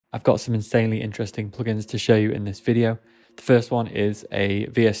I've got some insanely interesting plugins to show you in this video. The first one is a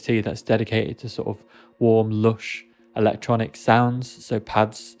VST that's dedicated to sort of warm, lush electronic sounds, so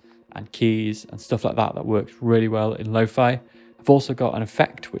pads and keys and stuff like that works really well in lo-fi. I've also got an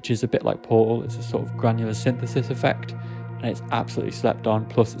effect which is a bit like Portal. It's a sort of granular synthesis effect and it's absolutely slept on,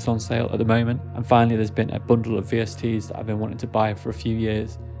 plus it's on sale at the moment. And finally, there's been a bundle of VSTs that I've been wanting to buy for a few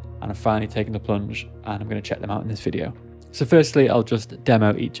years and I've finally taken the plunge and I'm going to check them out in this video. So firstly, I'll just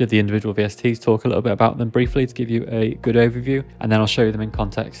demo each of the individual VSTs, talk a little bit about them briefly to give you a good overview, and then I'll show you them in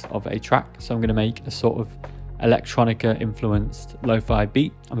context of a track. So I'm going to make a sort of electronica influenced lo-fi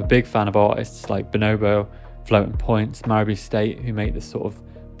beat. I'm a big fan of artists like Bonobo, Floating Points, Marabou State, who make this sort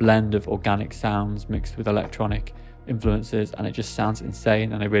of blend of organic sounds mixed with electronic influences, and it just sounds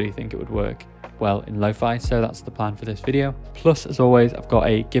insane, and I really think it would work well in lo-fi. So that's the plan for this video. Plus, as always, I've got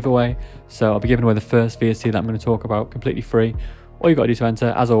a giveaway, so I'll be giving away the first VST that I'm going to talk about completely free. All you've got to do to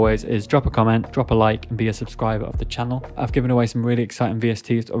enter, as always, is drop a comment, drop a like, and be a subscriber of the channel. I've given away some really exciting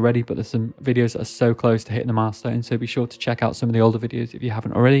VSTs already, but there's some videos that are so close to hitting the milestone, so be sure to check out some of the older videos if you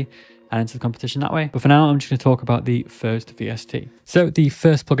haven't already and enter the competition that way. But for now, I'm just going to talk about the first VST. So the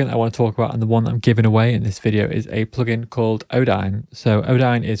first plugin I want to talk about, and the one I'm giving away in this video, is a plugin called Odyne. So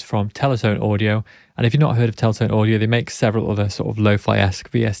Odyne is from Teletone Audio, and if you've not heard of Teletone Audio, they make several other sort of lo-fi-esque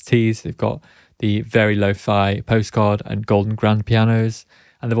VSTs. They've got the very lo-fi Postcard and Golden Grand pianos,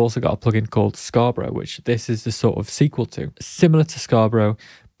 and they've also got a plugin called Scarborough, which this is the sort of sequel to. Similar to Scarborough,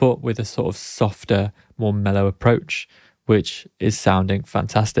 but with a sort of softer, more mellow approach, which is sounding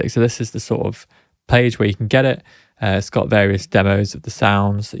fantastic. So this is the sort of page where you can get it. It's got various demos of the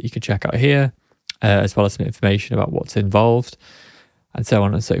sounds that you can check out here, as well as some information about what's involved, and so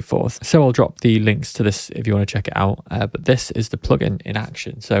on and so forth. So I'll drop the links to this if you want to check it out. But this is the plugin in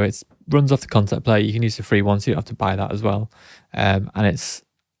action. So it runs off the concept player. You can use the free one, so you don't have to buy that as well. And it's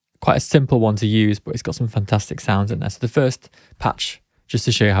quite a simple one to use, but it's got some fantastic sounds in there. So the first patch, just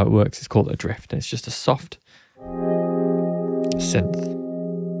to show you how it works, is called Adrift, and it's just a soft synth.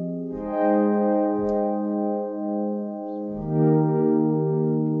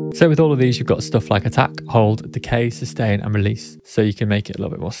 So with all of these, you've got stuff like attack, hold, decay, sustain, and release. So you can make it a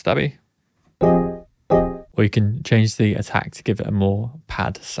little bit more stabby, or you can change the attack to give it a more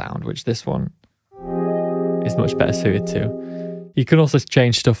pad sound, which this one is much better suited to. You can also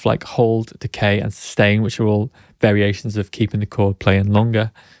change stuff like hold, decay, and sustain, which are all variations of keeping the chord playing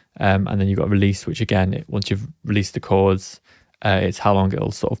longer. And then you've got release, which again, once you've released the chords, it's how long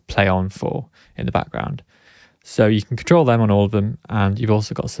it'll sort of play on for in the background. So you can control them on all of them, and you've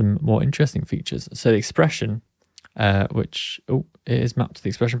also got some more interesting features. So the expression, which it is mapped to the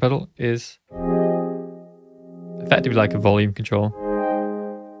expression pedal, is effectively like a volume control.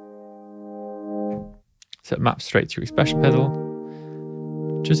 So it maps straight to your expression pedal,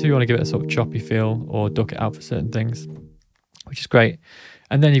 just if you want to give it a sort of choppy feel or duck it out for certain things, which is great.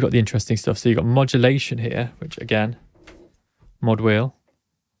 And then you've got the interesting stuff. So you've got modulation here, which again, mod wheel.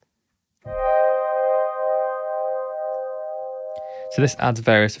 So this adds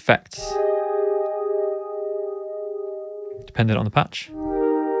various effects depending on the patch. So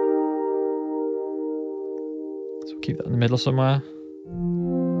we'll keep that in the middle somewhere.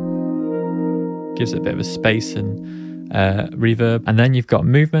 Gives it a bit of a space and reverb. And then you've got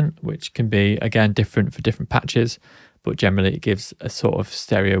movement, which can be, again, different for different patches, but generally it gives a sort of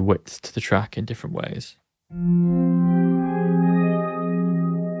stereo width to the track in different ways.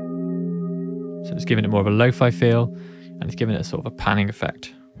 So it's giving it more of a lo-fi feel, and it's giving it a sort of a panning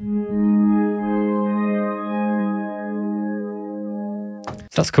effect.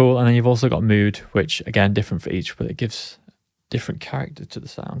 So that's cool. And then you've also got mood, which again, different for each, but it gives different character to the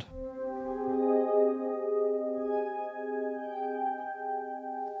sound.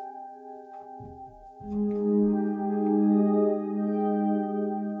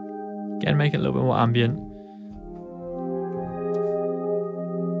 Again, make it a little bit more ambient.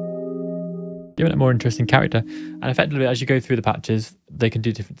 Giving it a more interesting character. And effectively, as you go through the patches, they can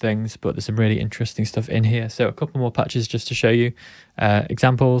do different things, but there's some really interesting stuff in here. So a couple more patches just to show you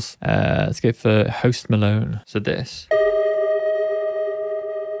examples. Let's go for Host Malone. So this.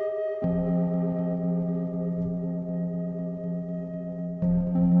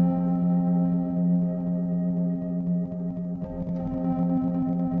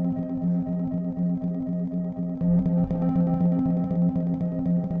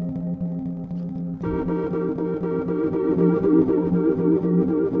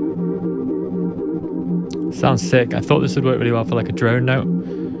 Sounds sick. I thought this would work really well for like a drone note.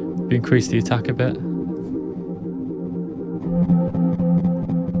 If you increase the attack a bit.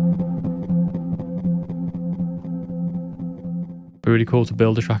 But really cool to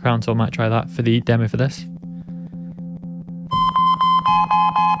build a track around, so I might try that for the demo for this.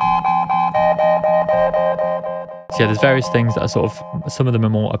 So yeah, there's various things that are sort of, some of them are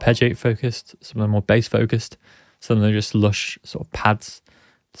more arpeggiate focused, some of them are more bass focused, some of them are just lush sort of pads.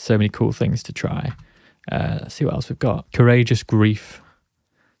 So many cool things to try. Let's see what else we've got. Courageous Grief,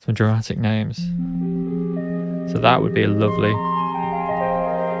 some dramatic names. So that would be a lovely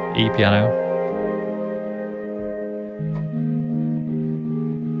E piano.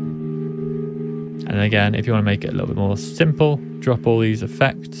 And then again, if you want to make it a little bit more simple, drop all these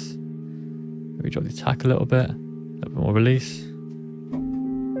effects. Maybe drop the attack a little bit more release.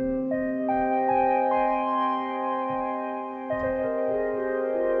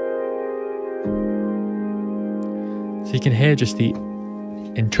 So you can hear just the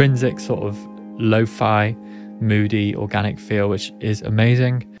intrinsic sort of lo-fi, moody, organic feel, which is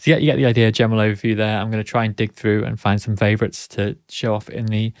amazing. So yeah, you get the idea, general overview there. I'm going to try and dig through and find some favorites to show off in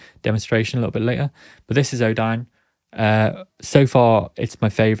the demonstration a little bit later. But this is Odyne. So far, it's my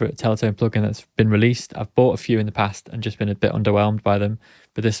favorite Teletone plugin that's been released. I've bought a few in the past and just been a bit underwhelmed by them,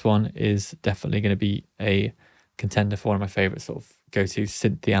 but this one is definitely going to be a contender for one of my favorite sort of go-to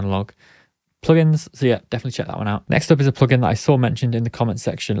synth analog plugins. So yeah, definitely check that one out. Next up is a plugin that I saw mentioned in the comment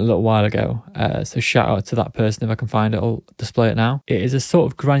section a little while ago. So shout out to that person if I can find it. I'll display it now. It is a sort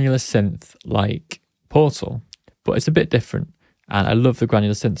of granular synth like Portal, but it's a bit different. And I love the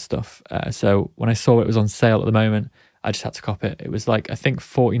granular synth stuff. So when I saw it was on sale at the moment, I just had to cop it. It was like, I think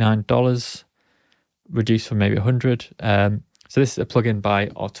 $49, reduced from maybe 100. So this is a plugin by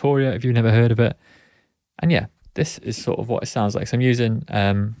Arturia, if you've never heard of it. And yeah, this is sort of what it sounds like. So I'm using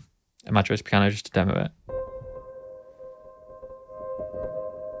a Madras piano just to demo it.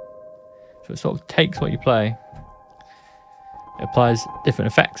 So it sort of takes what you play. It applies different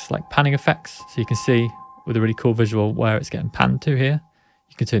effects, like panning effects. So you can see with a really cool visual where it's getting panned to here.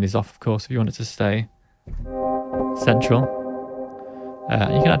 You can turn these off, of course, if you want it to stay central.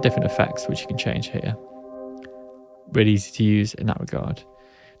 And you can add different effects, which you can change here. Really easy to use in that regard.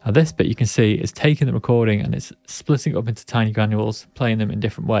 Now this bit you can see is taking the recording and it's splitting it up into tiny granules, playing them in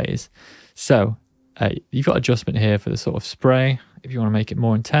different ways. So you've got adjustment here for the sort of spray, if you want to make it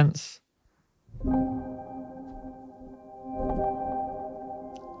more intense.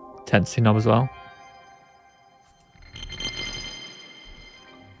 Intensity knob as well.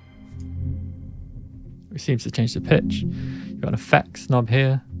 It seems to change the pitch. You've got an effects knob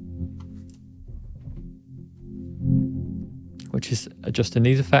here, which is adjusting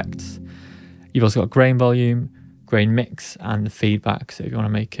these effects. You've also got grain volume, grain mix, and the feedback. So if you want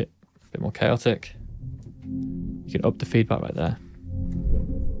to make it a bit more chaotic, you can up the feedback right there.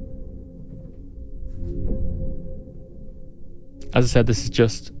 As I said, this is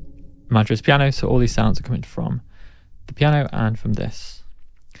just Madras piano, so all these sounds are coming from the piano and from this.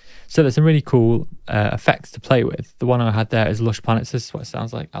 So there's some really cool effects to play with. The one I had there is Lush Planets. This is what it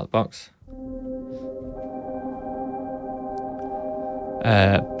sounds like out of the box.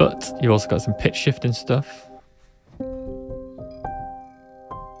 But you've also got some pitch shifting stuff.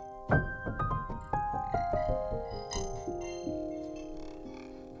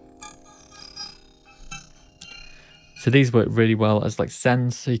 So these work really well as like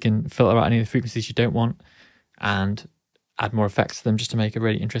sends, so you can filter out any of the frequencies you don't want and add more effects to them just to make a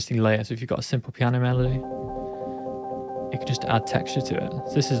really interesting layer. So if you've got a simple piano melody, you can just add texture to it.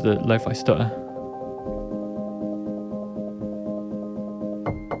 So this is the Lo-Fi stutter.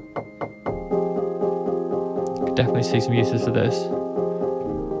 You can definitely see some uses for this.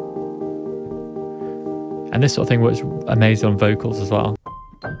 And this sort of thing works amazing on vocals as well.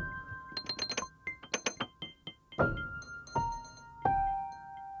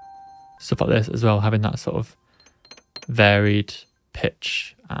 Stuff like this as well, having that sort of varied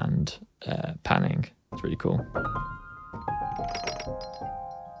pitch and panning. It's really cool.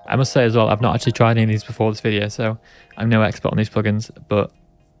 I must say as well, I've not actually tried any of these before this video, so I'm no expert on these plugins, but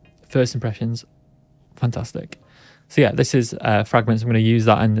first impressions, fantastic. So yeah, this is fragments. I'm going to use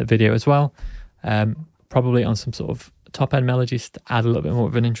that in the video as well, probably on some sort of top end melodies to add a little bit more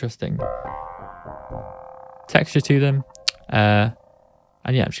of an interesting texture to them.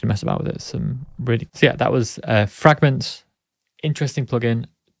 And yeah, I'm just gonna mess about with it. So yeah, that was Fragments. Interesting plugin.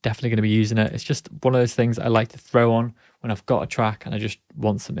 Definitely gonna be using it. It's just one of those things I like to throw on when I've got a track and I just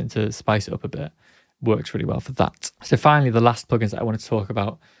want something to spice it up a bit. Works really well for that. So finally, the last plugins that I want to talk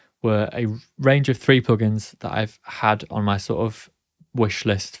about were a range of 3 plugins that I've had on my sort of wish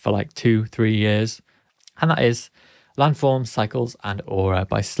list for like 2-3 years. And that is Landforms, Cycles, and Aura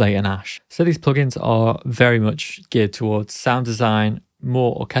by Slate and Ash. So these plugins are very much geared towards sound design,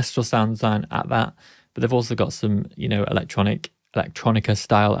 more orchestral sound design at that, but they've also got some, you know, electronic electronica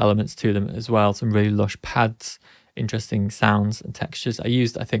style elements to them as well. Some really lush pads, interesting sounds and textures. I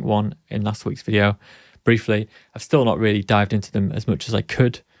used, I think, one in last week's video briefly. I've still not really dived into them as much as I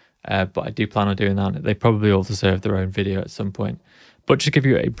could, but I do plan on doing that. They probably all deserve their own video at some point. But just to give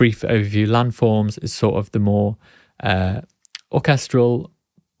you a brief overview, landforms is sort of the more orchestral,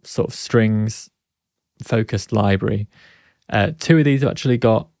 sort of strings focused library. Two of these have actually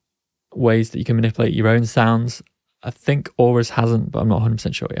got ways that you can manipulate your own sounds. I think Auras hasn't, but I'm not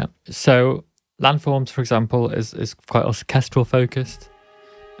 100% sure yet. So landforms, for example, is quite orchestral focused.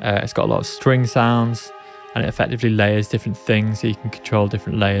 It's got a lot of string sounds, and it effectively layers different things, so you can control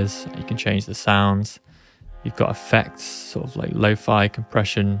different layers. You can change the sounds. You've got effects, sort of like lo-fi,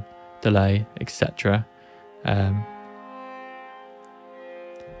 compression, delay, etc.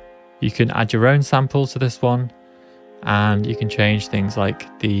 You can add your own samples to this one, and you can change things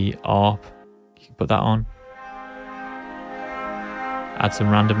like the ARP. You can put that on. Add some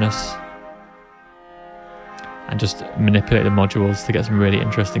randomness. And just manipulate the modules to get some really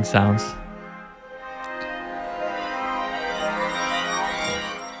interesting sounds.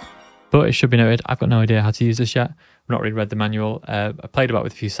 But it should be noted, I've got no idea how to use this yet. I've not really read the manual. I played about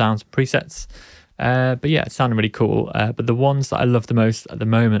with a few sounds and presets. But yeah, it sounded really cool. But the ones that I love the most at the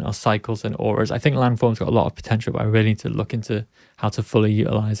moment are cycles and auras. I think landforms got a lot of potential, but I really need to look into how to fully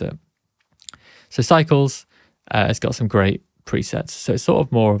utilize it. So cycles, it's got some great presets. So it's sort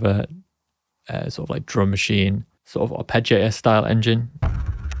of more of a sort of like drum machine, sort of arpeggiator style engine.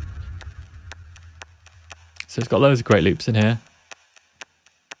 So it's got loads of great loops in here.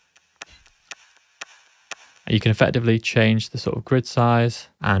 You can effectively change the sort of grid size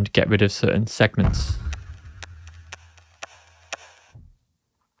and get rid of certain segments.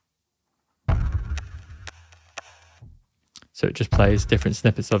 So it just plays different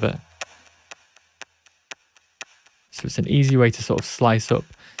snippets of it. So it's an easy way to sort of slice up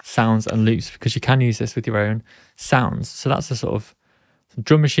sounds and loops, because you can use this with your own sounds. So that's the sort of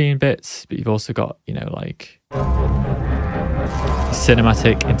drum machine bits, but you've also got, you know, like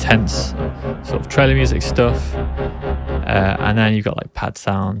cinematic, intense sort of trailer music stuff, and then you've got like pad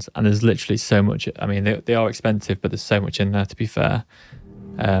sounds, and there's literally so much. I mean, they are expensive, but there's so much in there, to be fair.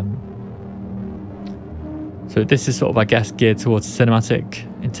 So this is sort of, I guess, geared towards cinematic,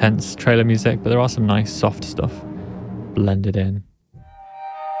 intense trailer music, but there are some nice soft stuff blended in.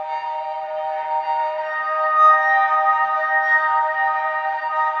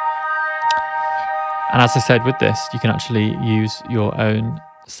 And as I said, with this, you can actually use your own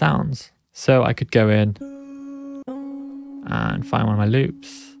sounds. So I could go in and find one of my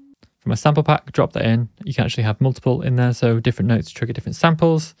loops from my sample pack, drop that in. You can actually have multiple in there, so different notes trigger different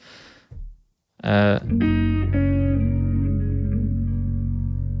samples. So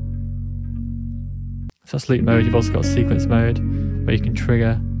that's loop mode. You've also got sequence mode, where you can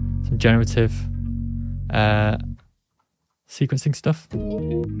trigger some generative sequencing stuff.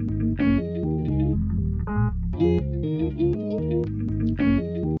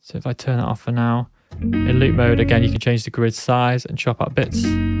 So if I turn that off for now, in loop mode, again, you can change the grid size and chop out bits.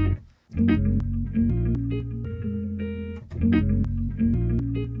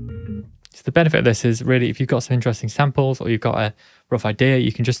 So the benefit of this is really, if you've got some interesting samples or you've got a rough idea,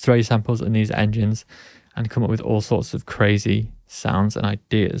 you can just throw your samples in these engines and come up with all sorts of crazy sounds and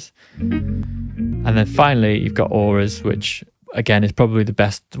ideas. And then finally, you've got auras, which again is probably the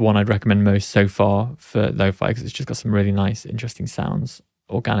best one I'd recommend most so far for lo-fi, because it's just got some really nice, interesting sounds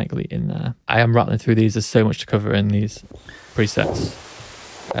organically in there. I am rattling through these. There's so much to cover in these presets,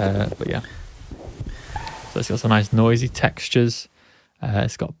 but yeah. So it's got some nice noisy textures.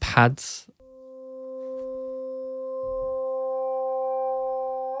 It's got pads.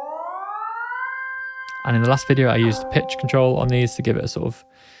 And in the last video, I used pitch control on these to give it a sort of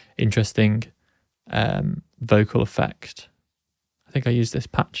interesting vocal effect. I think I used this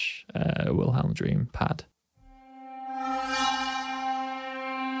patch, Wilhelm Dream pad.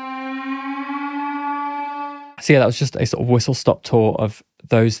 So yeah, that was just a sort of whistle-stop tour of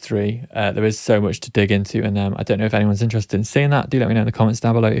those three. There is so much to dig into in them. I don't know if anyone's interested in seeing that. Do let me know in the comments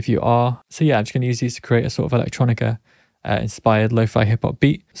down below if you are. So yeah, I'm just going to use these to create a sort of electronica inspired lo-fi hip-hop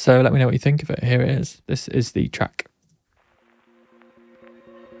beat. So let me know what you think of it. Here it is. This is the track.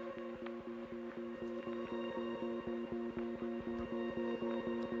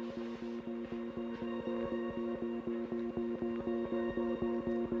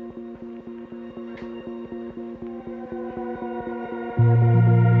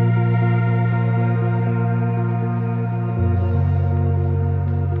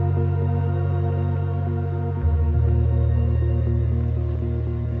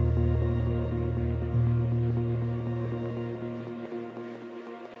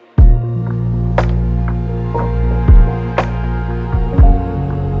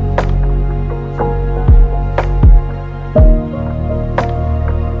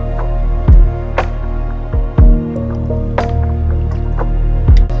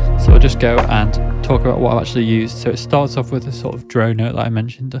 just go and talk about what I've actually used. So it starts off with a sort of drone note that I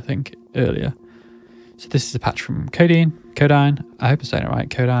mentioned, I think, earlier. So this is a patch from Codeine. I hope I'm saying it right.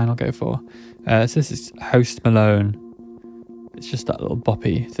 Codeine I'll go for. So this is Host Malone. It's just that little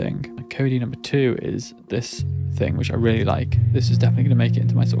boppy thing. And Codeine number 2 is this thing, which I really like. This is definitely going to make it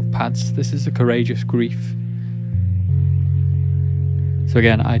into my sort of pads. This is the Courageous Grief. So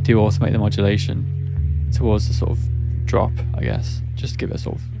again, I do automate the modulation towards the sort of drop, I guess. Just give it a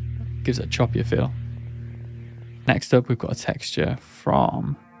sort of, gives it a choppier feel. Next up, we've got a texture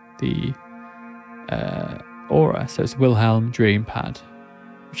from the Aura. So it's Wilhelm Dream Pad,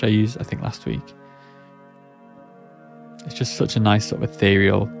 which I used, I think, last week. It's just such a nice sort of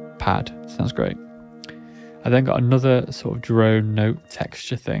ethereal pad. Sounds great. I then got another sort of drone note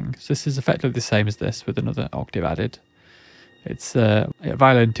texture thing. So this is effectively the same as this with another octave added. It's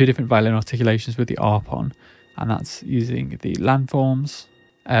violin, 2 different violin articulations with the ARP on, and that's using the landforms.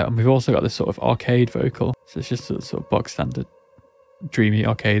 And we've also got this sort of arcade vocal. So it's just a sort of bog standard dreamy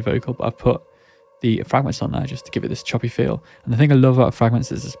arcade vocal, but I've put the fragments on there just to give it this choppy feel. And the thing I love about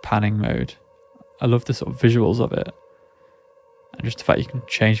fragments is this panning mode. I love the sort of visuals of it. And just the fact you can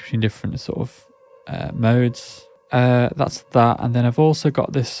change between different sort of modes. That's that. And then I've also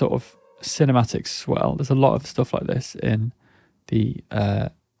got this sort of cinematic swell. There's a lot of stuff like this in the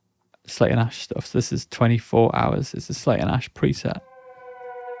Slate and Ash stuff. So this is 24 hours. It's a Slate and Ash preset.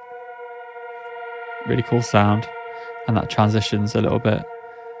 Really cool sound. And that transitions a little bit.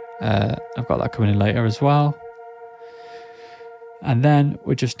 I've got that coming in later as well. And then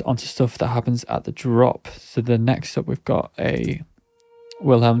we're just onto stuff that happens at the drop. So the next up, we've got a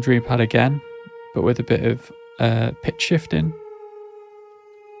Wilhelm Dream Pad again, but with a bit of pitch shifting.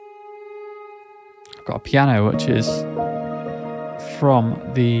 I've got a piano, which is from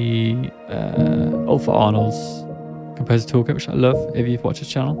the Ulfa Arnold's Composer Toolkit, which I love if you've watched his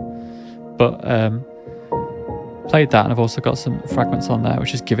channel. But played that, and I've also got some fragments on there,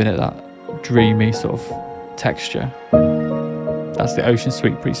 which is giving it that dreamy sort of texture. That's the Ocean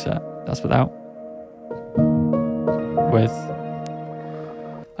Suite preset. That's without. With.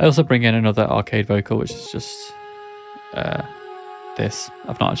 I also bring in another arcade vocal, which is just this.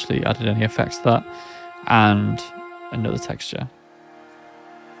 I've not actually added any effects to that. And another texture.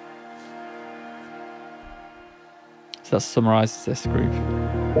 So that summarizes this group.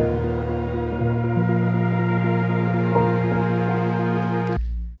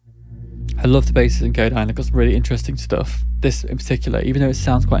 I love the basses in Codeine. They've got some really interesting stuff. This in particular, even though it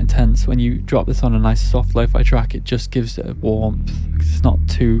sounds quite intense, when you drop this on a nice soft lo-fi track, it just gives it a warmth, because it's not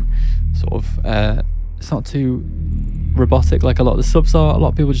too sort of it's not too robotic like a lot of the subs are. A lot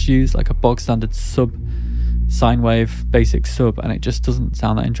of people just use like a bog standard sub sine wave basic sub, and it just doesn't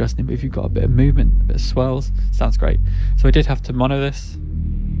sound that interesting. But if you've got a bit of movement, a bit of swells, it sounds great. So I did have to mono this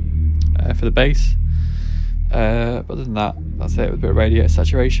for the bass. But other than that, that's it with a bit of radiator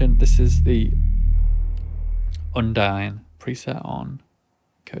saturation. This is the Undine preset on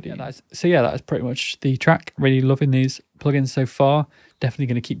Codeine. Yeah, that is pretty much the track. Really loving these plugins so far. Definitely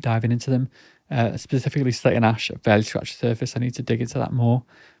going to keep diving into them. Specifically Slate and Ash, I've barely scratched the surface. I need to dig into that more.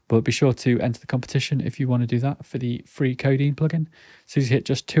 But be sure to enter the competition if you want to do that for the free Codeine plugin. As soon as you hit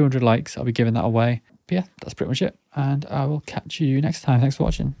just 200 likes, I'll be giving that away. But yeah, that's pretty much it. And I will catch you next time. Thanks for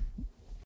watching.